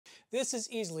This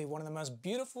is easily one of the most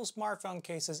beautiful smartphone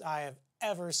cases I have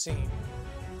ever seen.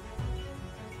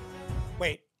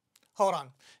 Wait, hold on.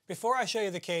 Before I show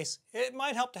you the case, it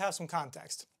might help to have some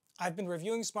context. I've been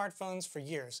reviewing smartphones for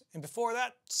years, and before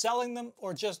that, selling them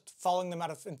or just following them out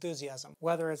of enthusiasm.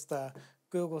 Whether it's the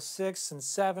Google 6 and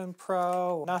 7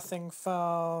 Pro, Nothing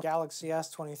Phone, Galaxy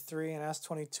S23 and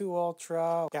S22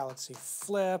 Ultra, Galaxy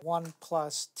Flip,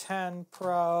 OnePlus 10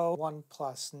 Pro,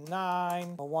 OnePlus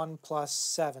 9, a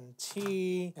OnePlus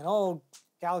 7T, an old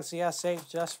Galaxy S8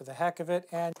 just for the heck of it,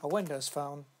 and a Windows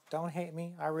Phone. Don't hate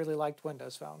me, I really liked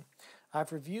Windows Phone.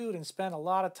 I've reviewed and spent a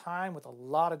lot of time with a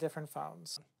lot of different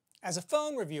phones. As a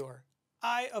phone reviewer,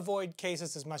 I avoid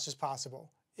cases as much as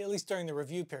possible, at least during the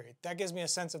review period. That gives me a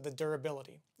sense of the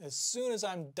durability. As soon as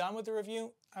I'm done with the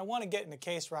review, I want to get in the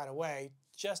case right away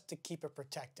just to keep it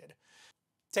protected.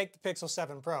 Take the Pixel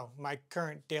 7 Pro, my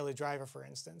current daily driver for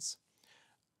instance.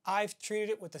 I've treated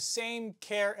it with the same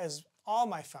care as all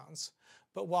my phones,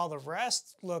 but while the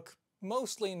rest look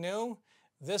mostly new,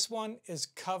 this one is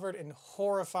covered in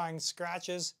horrifying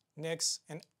scratches, nicks,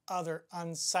 and other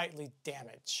unsightly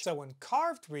damage. So when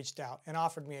Carved reached out and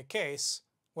offered me a case,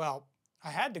 well, I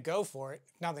had to go for it,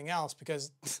 if nothing else,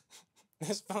 because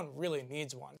this phone really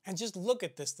needs one. And just look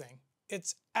at this thing.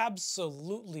 It's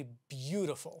absolutely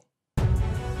beautiful.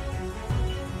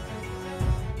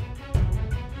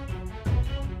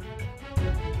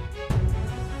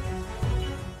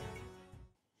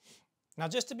 Now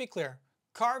just to be clear,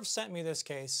 Carve sent me this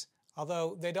case,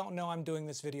 although they don't know I'm doing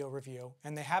this video review,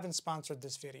 and they haven't sponsored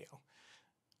this video.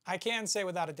 I can say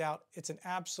without a doubt, it's an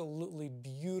absolutely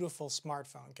beautiful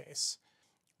smartphone case.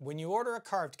 When you order a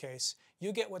Carved case,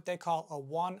 you get what they call a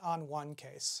one-on-one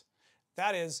case.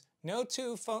 That is, no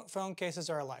two phone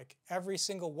cases are alike. Every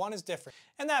single one is different.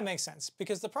 And that makes sense,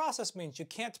 because the process means you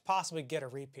can't possibly get a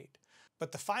repeat.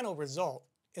 But the final result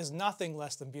is nothing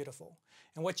less than beautiful.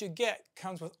 And what you get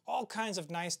comes with all kinds of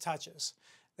nice touches.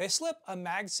 They slip a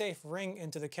MagSafe ring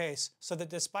into the case so that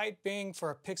despite being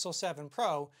for a Pixel 7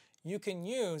 Pro, you can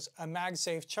use a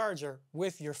MagSafe charger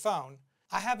with your phone.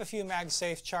 I have a few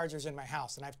MagSafe chargers in my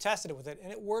house and I've tested it with it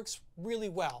and it works really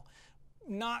well.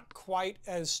 Not quite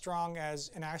as strong as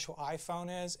an actual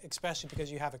iPhone is, especially because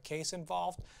you have a case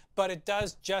involved, but it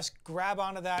does just grab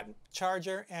onto that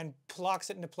charger and locks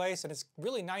it into place, and it's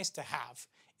really nice to have.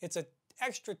 It's an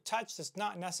extra touch that's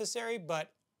not necessary,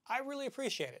 but I really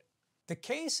appreciate it. The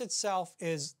case itself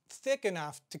is thick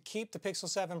enough to keep the Pixel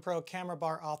 7 Pro camera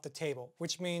bar off the table,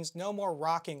 which means no more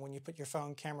rocking when you put your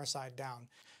phone camera side down.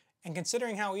 And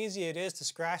considering how easy it is to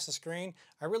scratch the screen,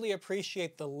 I really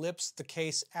appreciate the lips the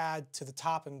case add to the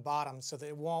top and bottom so that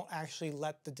it won't actually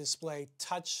let the display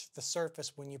touch the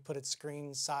surface when you put it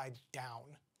screen side down.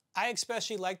 I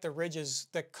especially like the ridges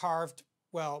that carved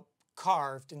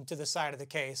into the side of the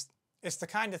case. It's the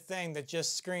kind of thing that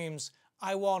just screams,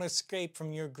 I won't escape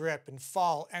from your grip and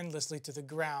fall endlessly to the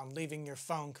ground, leaving your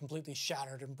phone completely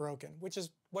shattered and broken, which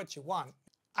is what you want.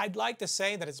 I'd like to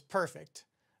say that it's perfect.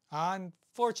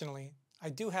 Unfortunately, I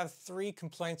do have 3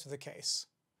 complaints with the case.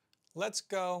 Let's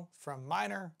go from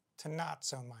minor to not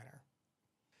so minor.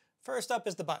 First up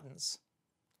is the buttons.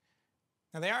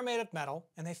 Now they are made of metal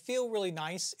and they feel really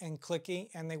nice and clicky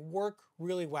and they work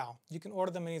really well. You can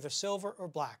order them in either silver or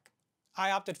black.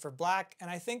 I opted for black and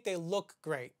I think they look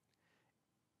great,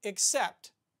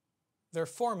 except they're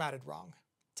formatted wrong.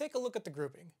 Take a look at the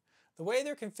grouping. The way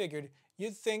they're configured,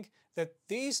 you'd think that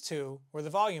these 2 were the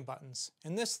volume buttons,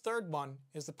 and this third one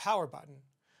is the power button.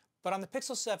 But on the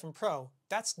Pixel 7 Pro,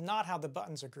 that's not how the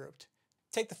buttons are grouped.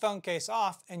 Take the phone case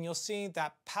off and you'll see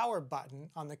that power button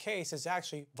on the case is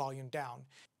actually volume down,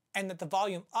 and that the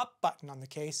volume up button on the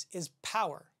case is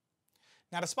power.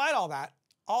 Now despite all that,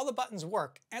 all the buttons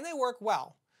work, and they work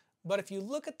well. But if you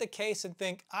look at the case and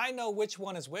think, I know which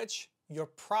one is which, you're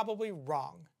probably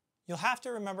wrong. You'll have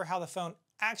to remember how the phone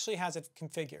actually has it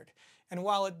configured. And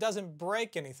while it doesn't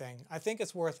break anything, I think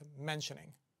it's worth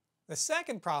mentioning. The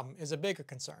second problem is a bigger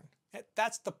concern.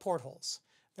 That's the portholes.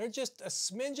 They're just a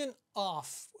smidgen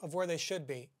off of where they should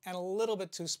be and a little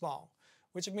bit too small,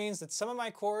 which means that some of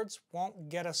my cords won't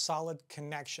get a solid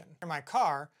connection. In my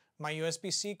car, my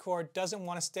USB-C cord doesn't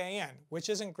want to stay in, which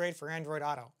isn't great for Android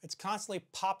Auto. It's constantly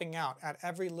popping out at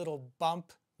every little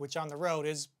bump, which on the road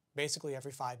is basically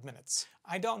every 5 minutes.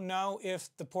 I don't know if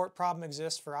the port problem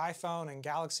exists for iPhone and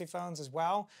Galaxy phones as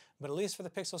well, but at least for the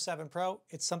Pixel 7 Pro,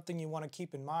 it's something you want to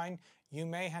keep in mind. You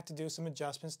may have to do some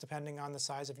adjustments depending on the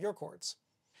size of your cords.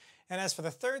 And as for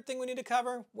the third thing we need to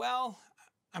cover, well,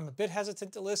 I'm a bit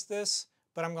hesitant to list this,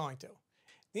 but I'm going to.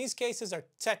 These cases are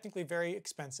technically very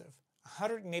expensive,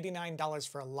 $189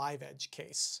 for a live edge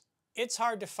case. It's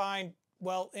hard to find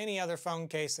well, any other phone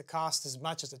case that costs as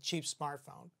much as a cheap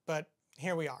smartphone. But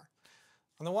here we are.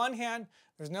 On the one hand,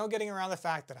 there's no getting around the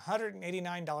fact that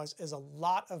 $189 is a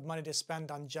lot of money to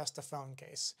spend on just a phone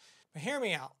case. But hear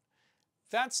me out.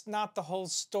 That's not the whole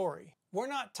story. We're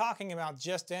not talking about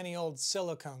just any old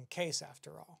silicone case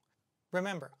after all.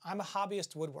 Remember, I'm a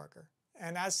hobbyist woodworker,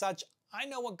 and as such, I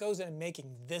know what goes into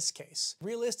making this case.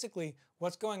 Realistically,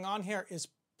 what's going on here is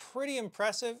pretty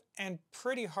impressive and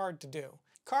pretty hard to do.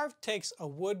 Carved takes a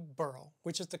wood burl,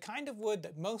 which is the kind of wood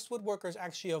that most woodworkers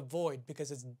actually avoid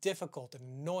because it's difficult and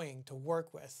annoying to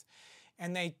work with.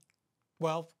 And they,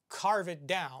 well, carve it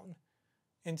down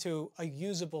into a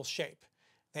usable shape.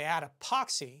 They add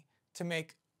epoxy to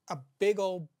make a big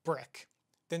old brick,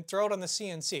 then throw it on the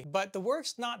CNC. But the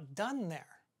work's not done there.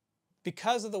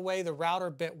 Because of the way the router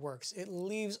bit works, it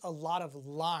leaves a lot of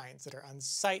lines that are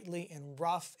unsightly and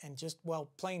rough and just,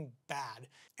 well, plain bad.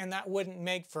 And that wouldn't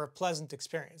make for a pleasant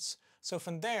experience. So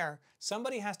from there,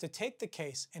 somebody has to take the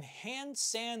case and hand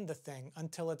sand the thing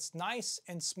until it's nice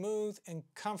and smooth and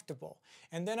comfortable,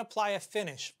 and then apply a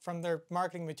finish from their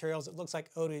marketing materials that looks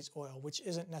like Odie's oil, which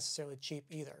isn't necessarily cheap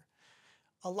either.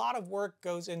 A lot of work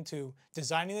goes into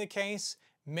designing the case,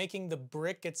 making the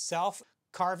brick itself,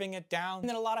 carving it down, and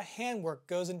then a lot of handwork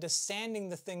goes into sanding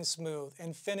the thing smooth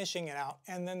and finishing it out,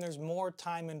 and then there's more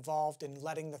time involved in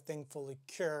letting the thing fully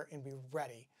cure and be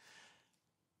ready.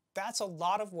 That's a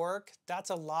lot of work, that's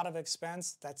a lot of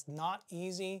expense, that's not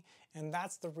easy, and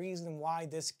that's the reason why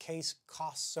this case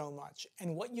costs so much.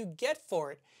 And what you get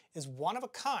for it is one of a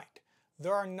kind.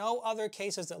 There are no other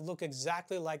cases that look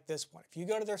exactly like this one. If you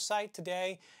go to their site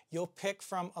today, you'll pick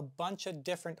from a bunch of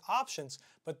different options,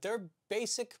 but they're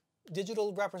basic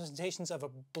digital representations of a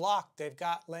block they've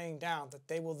got laying down that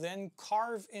they will then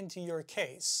carve into your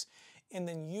case, and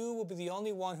then you will be the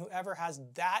only one who ever has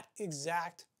that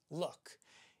exact look.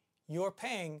 You're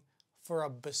paying for a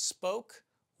bespoke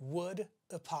wood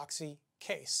epoxy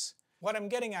case. What I'm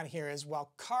getting at here is,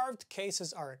 while carved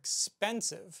cases are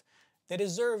expensive, they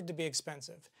deserve to be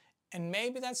expensive. And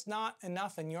maybe that's not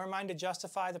enough in your mind to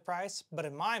justify the price, but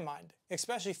in my mind,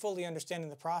 especially fully understanding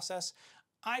the process,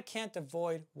 I can't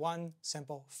avoid one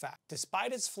simple fact.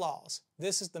 Despite its flaws,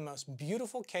 this is the most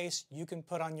beautiful case you can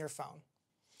put on your phone.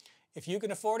 If you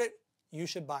can afford it, you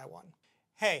should buy one.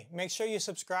 Hey, make sure you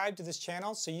subscribe to this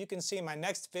channel so you can see my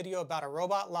next video about a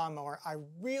robot lawnmower I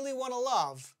really want to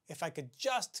love if I could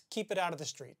just keep it out of the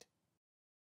street.